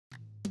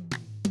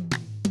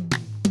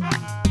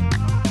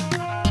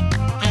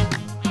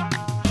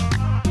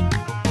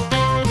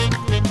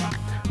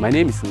My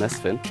name is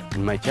Nasfin.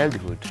 In my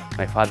childhood,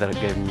 my father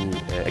gave me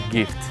a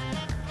gift,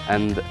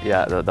 and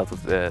yeah, that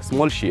was a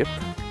small sheep.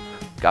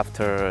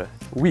 After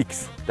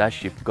weeks, that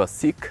sheep got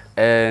sick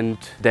and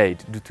died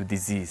due to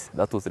disease.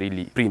 That was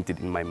really printed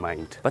in my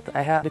mind. But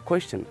I had a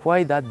question,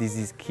 why that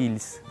disease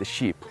kills the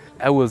sheep?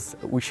 I was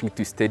wishing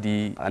to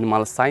study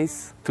animal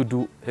science to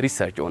do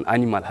research on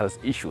animal health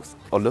issues.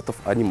 A lot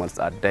of animals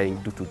are dying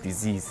due to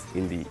disease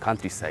in the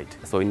countryside.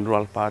 So in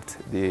rural part,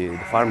 the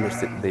farmers,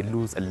 they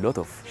lose a lot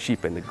of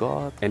sheep and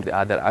goat and the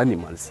other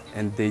animals.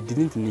 And they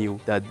didn't know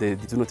that the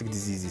zoonotic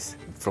diseases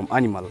from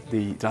animal,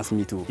 they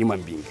transmit to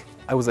human beings.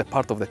 I was a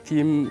part of the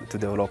team to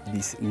develop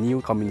this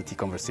new community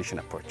conversation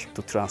approach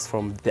to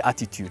transform the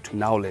attitude,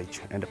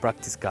 knowledge, and the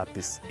practice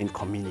gaps in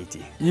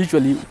community.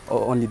 Usually,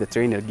 only the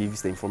trainer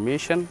gives the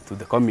information to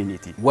the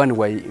community,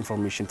 one-way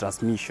information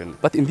transmission.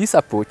 But in this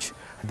approach,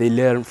 they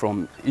learn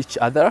from each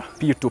other,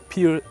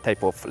 peer-to-peer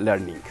type of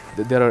learning.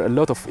 There are a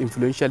lot of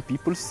influential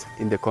peoples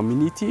in the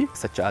community,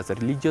 such as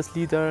religious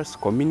leaders,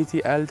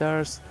 community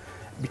elders.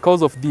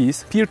 Because of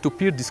this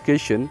peer-to-peer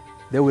discussion,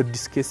 they were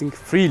discussing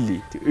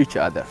freely to each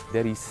other.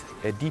 There is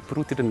a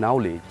deep-rooted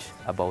knowledge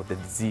about the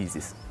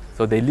diseases.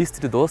 So they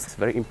listed those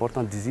very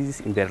important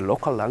diseases in their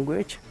local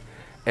language,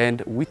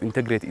 and we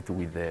integrate it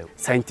with the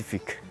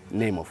scientific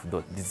name of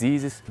those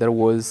diseases. There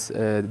was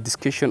a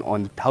discussion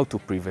on how to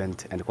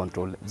prevent and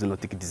control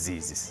zoonotic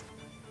diseases.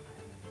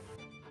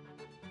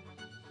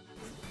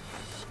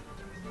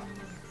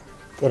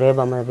 ጥሬ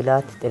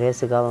በመብላት ጥሬ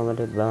ስጋ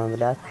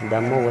በመብላት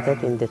ደግሞ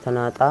ወተት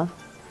እንደተናጣ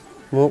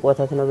ሙቅ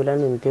ወተት ነው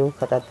ብለን እንዲሁ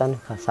ከጠጣን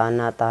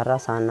ሳናጣራ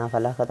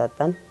ሳናፈላ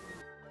ከጠጣን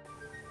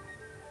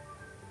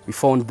We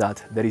found that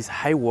there is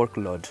high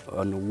workload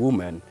on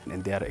women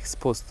and they are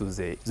exposed to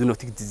the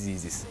zoonotic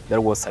diseases. There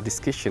was a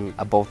discussion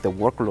about the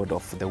workload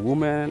of the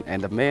women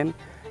and the men.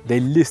 They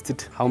listed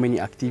how many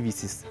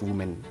activities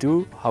women do,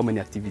 how many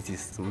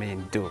activities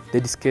men do.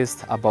 They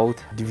discussed about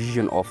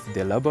division of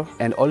the labor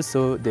and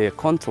also the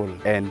control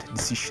and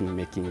decision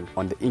making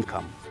on the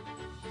income.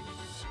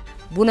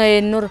 Buna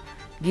yenur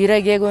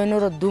gira gego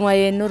yenur duma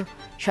yenur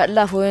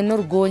shalla fo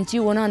yenur gonchi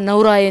wona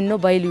naura yenno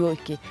bayliyo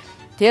ikke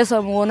tesa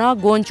wona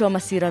goncho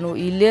masirano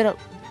illera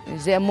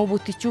ze ammo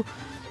butichu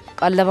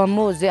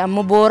qallabammo ze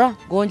ammo bora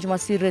goncho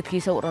masirret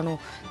kisa urano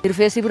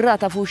irfesi birra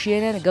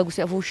tafushiyene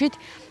gagusi afushit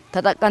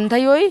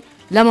tataqantayoy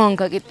lamon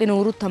ka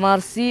qittinuru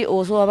tamarsi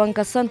oso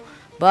abankassan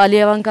baali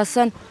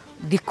abankassan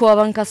dikko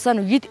abankassan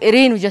yit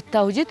erinu jetta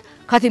hujit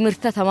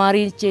katimirta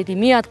tamari cheti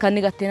miyat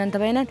kannigattenan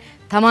tabaynan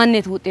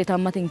tamannet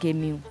wutetamatin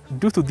kemiyu.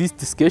 Due to this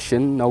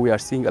discussion, now we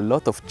are seeing a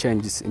lot of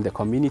changes in the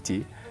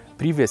community.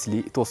 Previously,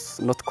 it was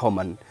not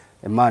common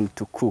a man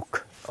to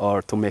cook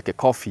or to make a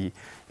coffee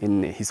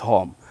in his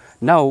home.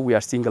 Now we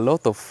are seeing a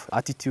lot of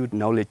attitude,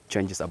 knowledge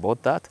changes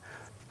about that.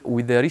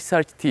 With the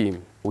research team,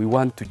 we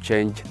want to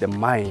change the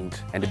mind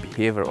and the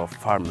behavior of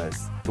farmers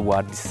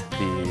towards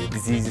the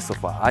diseases of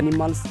our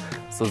animals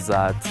so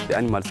that the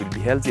animals will be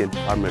healthy and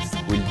farmers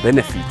will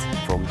benefit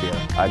from their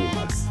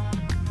animals.